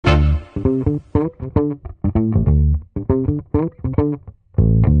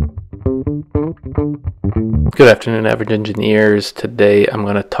Good afternoon, average engineers. Today I'm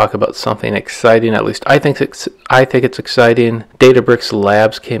going to talk about something exciting. At least I think it's exciting. Databricks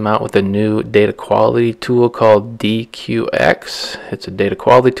Labs came out with a new data quality tool called DQX. It's a data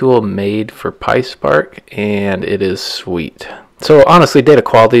quality tool made for PySpark, and it is sweet. So honestly, data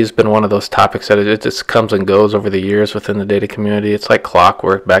quality has been one of those topics that it just comes and goes over the years within the data community. It's like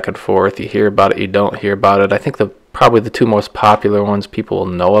clockwork, back and forth. You hear about it, you don't hear about it. I think probably the two most popular ones people will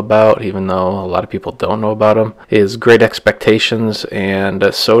know about, even though a lot of people don't know about them, is Great Expectations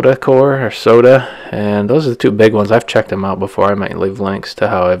and Soda Core, or Soda. And those are the two big ones. I've checked them out before. I might leave links to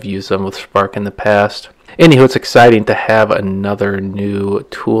how I've used them with Spark in the past. Anywho, it's exciting to have another new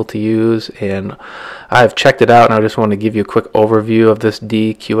tool to use, and I've checked it out, and I just want to give you a quick overview of this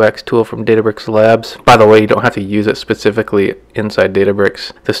DQX tool from Databricks Labs. By the way, you don't have to use it specifically inside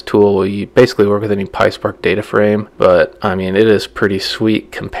Databricks. This tool will basically work with any PySpark data frame, but I mean, it is pretty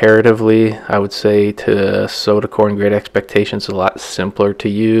sweet comparatively, I would say, to Soda Core and Great Expectations. A lot simpler to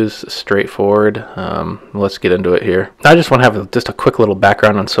use, straightforward. Let's get into it here. I just want to have just a quick little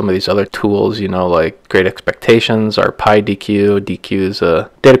background on some of these other tools, you know, like Great Expectations or PyDQ. DQ is a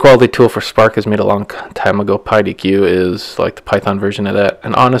data quality tool for Spark, is made a long time ago. PyDQ is like the Python version of that.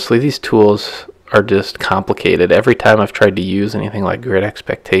 And honestly, these tools are just complicated. Every time I've tried to use anything like Great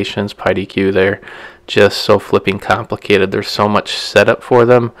Expectations, PyDQ, they're just so flipping complicated. There's so much setup for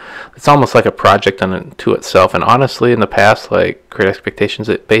them. It's almost like a project unto itself. And honestly, in the past, like Great Expectations,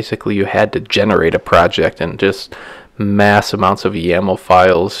 it basically you had to generate a project and just mass amounts of YAML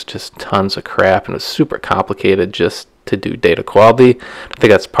files, just tons of crap, and it was super complicated just to do data quality. I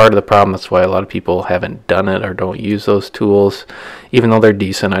think that's part of the problem. That's why a lot of people haven't done it or don't use those tools, even though they're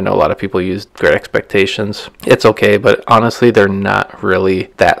decent. I know a lot of people use Great Expectations. It's okay, but honestly, they're not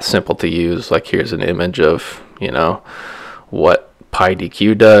really that simple to use. Like, here's an image of, you know, what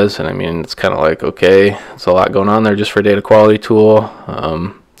PyDQ does, and I mean, it's kind of like, okay, it's a lot going on there just for a data quality tool.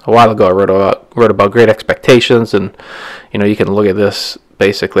 A while ago, I wrote about Great Expectations, and you know, you can look at this.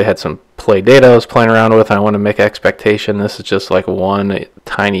 Basically, had some play data I was playing around with, and I want to make an expectation. This is just like one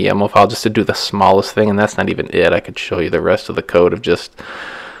tiny YAML file just to do the smallest thing, and that's not even it. I could show you the rest of the code of just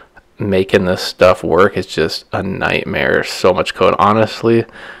making this stuff work. It's just a nightmare. So much code. Honestly,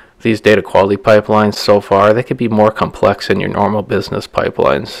 these data quality pipelines so far, they could be more complex than your normal business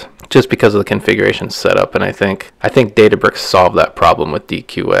pipelines, just because of the configuration setup. And I think Databricks solved that problem with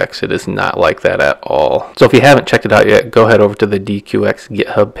DQX. It is not like that at all. So if you haven't checked it out yet, go head over to the DQX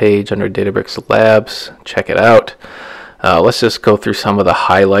GitHub page under Databricks Labs. Check it out. Let's just go through some of the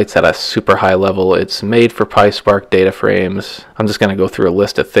highlights at a super high level. It's made for PySpark Dataframes. I'm just going to go through a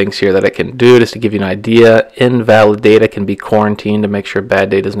list of things here that it can do just to give you an idea. Invalid data can be quarantined to make sure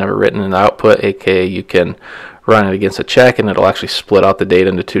bad data is never written in the output, aka you can run it against a check and it'll actually split out the data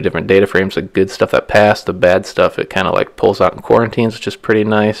into two different data frames. The good stuff that passed, the bad stuff it kind of like pulls out and quarantines, which is pretty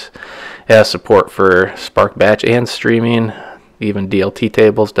nice. It has support for Spark batch and streaming, even DLT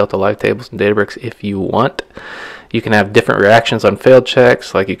tables, Delta Live tables in Databricks if you want. You can have different reactions on failed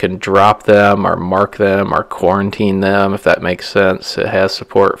checks, like you can drop them or mark them or quarantine them, if that makes sense. It has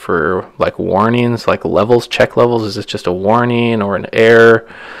support for like warnings, like levels, check levels. Is this just a warning or an error,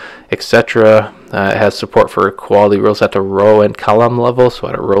 etc. It has support for quality rules at the row and column level, so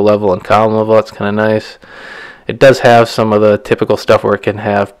at a row level and column level. That's kind of nice. It does have some of the typical stuff where it can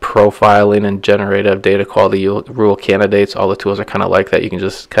have profiling and generative data quality rule candidates. All the tools are kind of like that. You can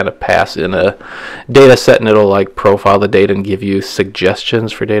just kind of pass in a data set and it'll like profile the data and give you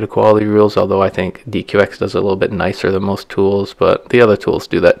suggestions for data quality rules, although I think DQX does it a little bit nicer than most tools, but the other tools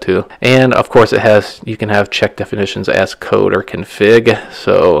do that too. And of course you can have check definitions as code or config,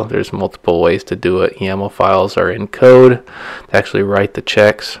 so there's multiple ways to do it. YAML files are in code to actually write the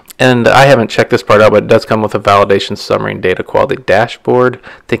checks. And I haven't checked this part out, but it does come with a validation summary and data quality dashboard.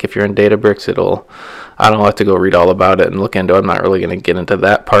 I think if you're in Databricks, I don't have to go read all about it and look into it. I'm not really going to get into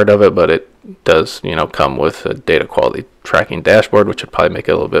that part of it, but it does, you know, come with a data quality tracking dashboard, which would probably make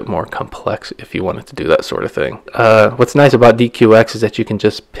it a little bit more complex if you wanted to do that sort of thing. What's nice about DQX is that you can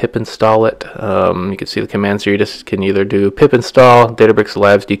just pip install it. You can see the commands here. You just can either do pip install Databricks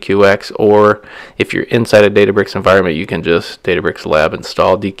Labs DQX, or if you're inside a Databricks environment, you can just Databricks Lab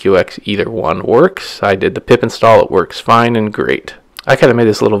install DQX. Either one works. I did the pip install. It works fine and great. I kind of made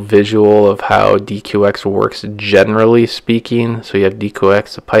this little visual of how DQX works generally speaking. So you have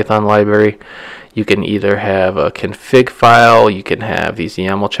DQX, a Python library. You can either have a config file, you can have these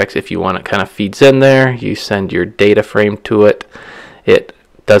YAML checks if you want. It kind of feeds in there. You send your data frame to it. It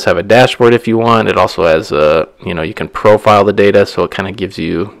does have a dashboard if you want. It also has you can profile the data, so it kind of gives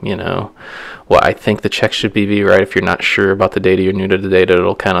you what I think the check should be, right? If you're not sure about the data, you're new to the data,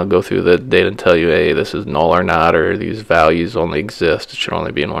 it'll kind of go through the data and tell you, hey, this is null or not, or these values only exist, it should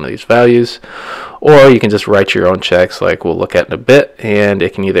only be in one of these values. Or you can just write your own checks, like we'll look at in a bit, and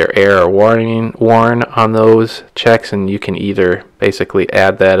it can either error or warn on those checks, and you can either basically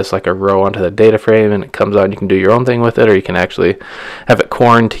add that as like a row onto the data frame, and it comes out and you can do your own thing with it, or you can actually have it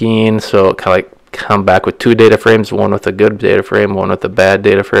quarantined, so it kind of like come back with two data frames, one with a good data frame, one with a bad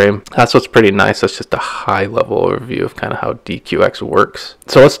data frame. That's what's pretty nice. That's just a high level overview of kind of how DQX works.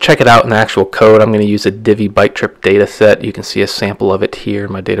 So let's check it out in the actual code. I'm going to use a Divi byte trip data set. You can see a sample of it here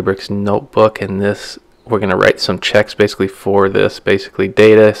in my Databricks notebook, and this we're going to write some checks basically for this data.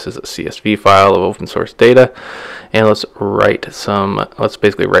 This is a CSV file of open source data, and let's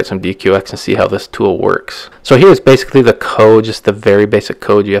basically write some DQX and see how this tool works. So here's basically the code, just the very basic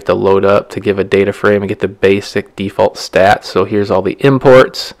code you have to load up to give a data frame and get the basic default stats. So here's all the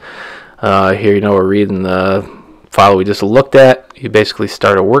imports. Here we're reading the file we just looked at. You basically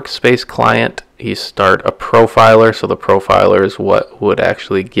start a workspace client, you start a profiler, so the profiler is what would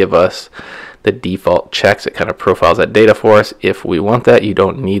actually give us the default checks. It kind of profiles that data for us if we want that. You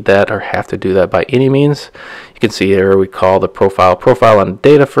don't need that or have to do that by any means. You can see here we call the profile on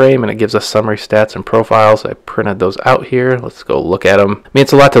data frame, and it gives us summary stats and profiles. I printed those out here. Let's go look at them. I mean,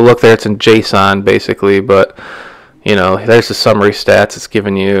 it's a lot to look there. It's in JSON basically, but there's the summary stats. It's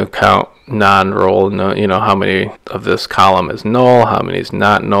giving you count non-roll, how many of this column is null, how many is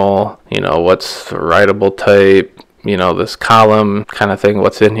not null, what's the writable type, this column kind of thing,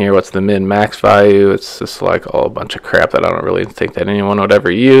 what's in here, what's the min max value. It's just like a bunch of crap that I don't really think that anyone would ever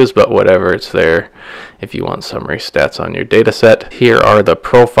use, but whatever, it's there if you want summary stats on your data set. Here are the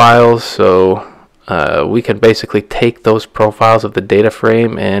profiles, so we can basically take those profiles of the data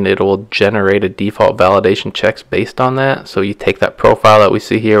frame and it will generate a default validation checks based on that. So you take that profile that we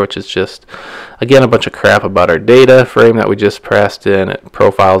see here, which is just again a bunch of crap about our data frame that we just pressed in, it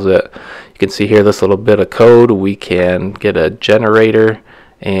profiles it. You can see here this little bit of code, we can get a generator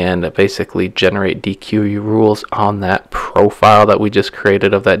and basically generate DQ rules on that profile that we just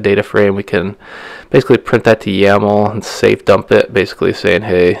created of that data frame. We can basically print that to YAML and safe dump it, basically saying,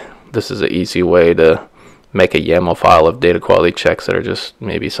 hey, this is an easy way to make a YAML file of data quality checks that are just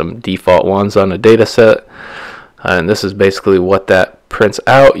maybe some default ones on a data set. And this is basically what that prints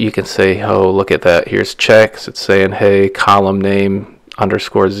out. You can say, oh, look at that, here's checks. It's saying, hey, column name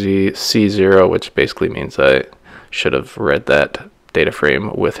 _ C0, which basically means I should have read that data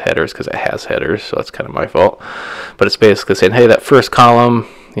frame with headers because it has headers, so that's kind of my fault. But it's basically saying, hey, that first column,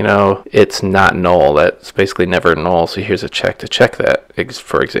 it's not null. That's basically never null. So here's a check to check that,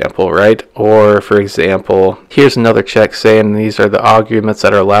 for example, right? Or for example, here's another check saying these are the arguments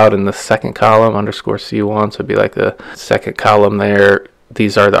that are allowed in the second column, _C1. So it'd be like the second column there.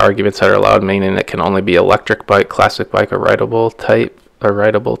 These are the arguments that are allowed, meaning it can only be electric byte, classic byte, or writable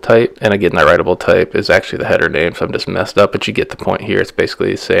type. And again, that writable type is actually the header name, so I'm just messed up, but you get the point here. It's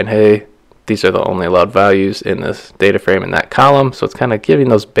basically saying, hey, these are the only allowed values in this data frame in that column. So it's kind of giving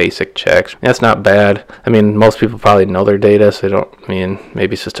those basic checks. That's not bad. I mean, most people probably know their data, so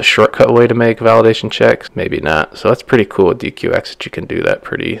maybe it's just a shortcut way to make validation checks. Maybe not. So that's pretty cool with DQX that you can do that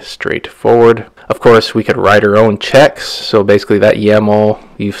pretty straightforward. Of course, we could write our own checks. So basically that YAML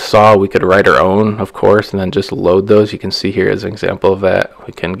you saw, we could write our own, of course, and then just load those. You can see here as an example of that.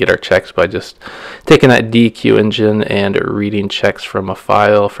 We can get our checks by just taking that DQ engine and reading checks from a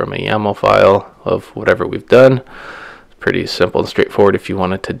file, from a YAML file of whatever we've done. Pretty simple and straightforward if you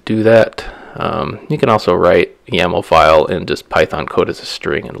wanted to do that. You can also write YAML file in just Python code as a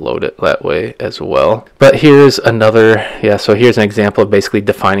string and load it that way as well. But here's another, so here's an example of basically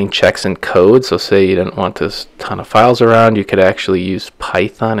defining checks in code. So say you didn't want this ton of files around, you could actually use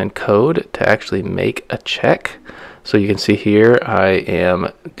Python and code to actually make a check. So you can see here I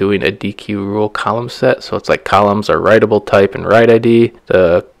am doing a DQ rule column set. So it's like columns are writable type and write ID.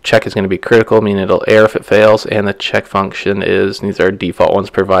 The check is going to be critical, meaning it'll error if it fails, and the check function is, these are default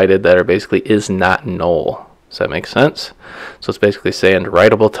ones provided that are basically is not null. Does that make sense? So it's basically saying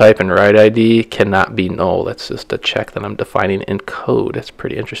writable type and write ID cannot be null. That's just a check that I'm defining in code. It's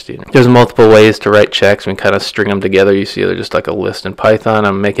pretty interesting. There's multiple ways to write checks. We can kind of string them together. You see they're just like a list in Python.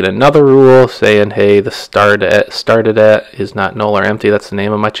 I'm making another rule saying, hey, the started at is not null or empty. That's the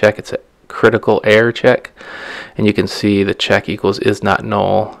name of my check. It's a critical error check. And you can see the check equals is not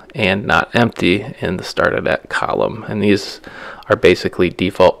null and not empty in the started at column. And these are basically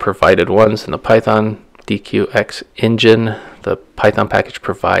default provided ones in the Python DQX engine. the Python package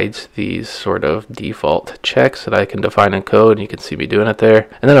provides these sort of default checks that I can define in code. You can see me doing it there.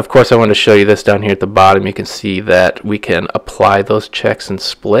 And then of course I want to show you this down here at the bottom. You can see that we can apply those checks in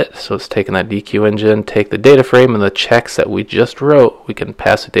split. So it's taking that DQ engine, take the data frame and the checks that we just wrote, we can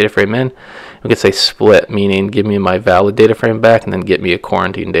pass the data frame in. We can say split, meaning give me my valid data frame back and then get me a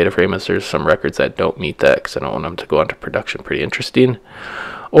quarantine data frame, as there's some records that don't meet that because I don't want them to go into production. Pretty interesting.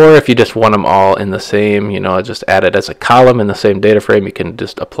 Or if you just want them all in the same, just add it as a column in the same data frame, you can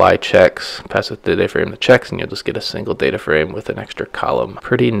just apply checks, pass it to the data frame the checks, and you'll just get a single data frame with an extra column.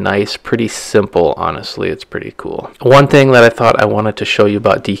 Pretty nice, pretty simple, honestly. It's pretty cool. One thing that I thought I wanted to show you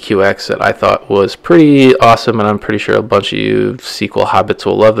about DQX that I thought was pretty awesome, and I'm pretty sure a bunch of you SQL hobbits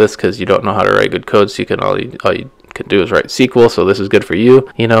will love this because you don't know how to write good code, so you can all you can do is write SQL, so this is good for you.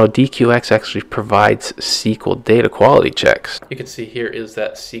 DQX actually provides SQL data quality checks. You can see here is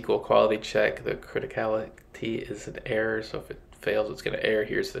that SQL quality check. The criticality is an error, so if it fails, it's going to error.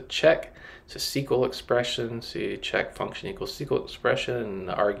 Here's the check. It's a SQL expression. See, check function equals SQL expression, and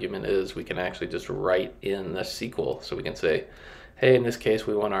the argument is we can actually just write in the SQL. So we can say, hey, in this case,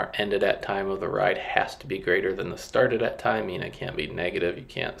 we want our ended at time of the ride has to be greater than the started at time, meaning it can't be negative. You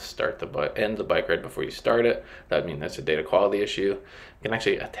can't end the bike ride before you start it. That means that's a data quality issue. You can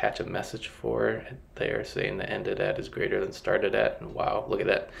actually attach a message for it there saying the ended at is greater than started at. And wow, look at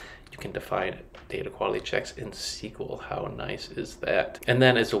that. You can define data quality checks in SQL. How nice is that? And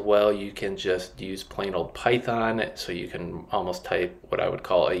then as well, you can just use plain old Python. So you can almost type what I would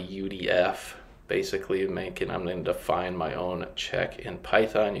call a UDF. Basically I'm going to define my own check in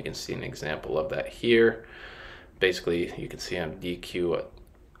Python. You can see an example of that here. Basically, you can see on DQ,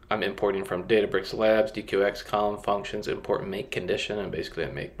 I'm importing from Databricks Labs, DQX column functions, import make condition, and basically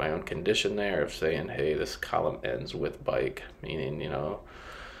I make my own condition there of saying, hey, this column ends with bike, meaning,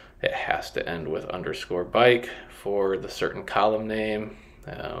 it has to end with underscore bike for the certain column name.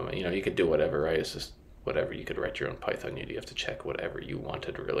 You could do whatever, right? It's just whatever. You could write your own Python UDF to check whatever you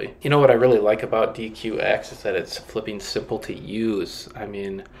wanted, really. What I really like about DQX is that it's flipping simple to use. I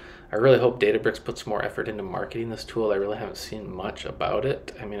really hope Databricks puts more effort into marketing this tool. I really haven't seen much about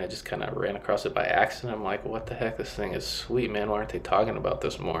it. I just kind of ran across it by accident. I'm like, what the heck? This thing is sweet, man. Why aren't they talking about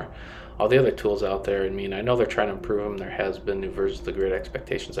this more? All the other tools out there, I know they're trying to improve them. There has been new versions of the Great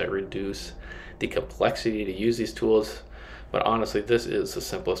Expectations that reduce the complexity to use these tools. But honestly, this is the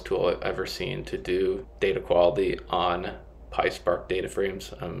simplest tool I've ever seen to do data quality on PySpark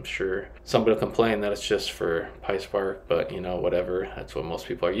Dataframes. I'm sure somebody will complain that it's just for PySpark, but whatever. That's what most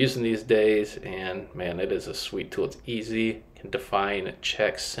people are using these days. And man, it is a sweet tool. It's easy. You can define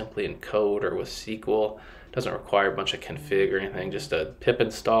checks simply in code or with SQL. It doesn't require a bunch of config or anything, just a pip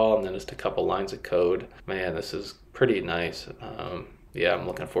install and then just a couple lines of code. Man, this is pretty nice. Yeah, I'm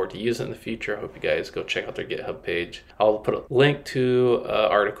looking forward to using it in the future. I hope you guys go check out their GitHub page. I'll put a link to an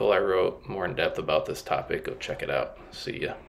article I wrote more in depth about this topic. Go check it out. See ya.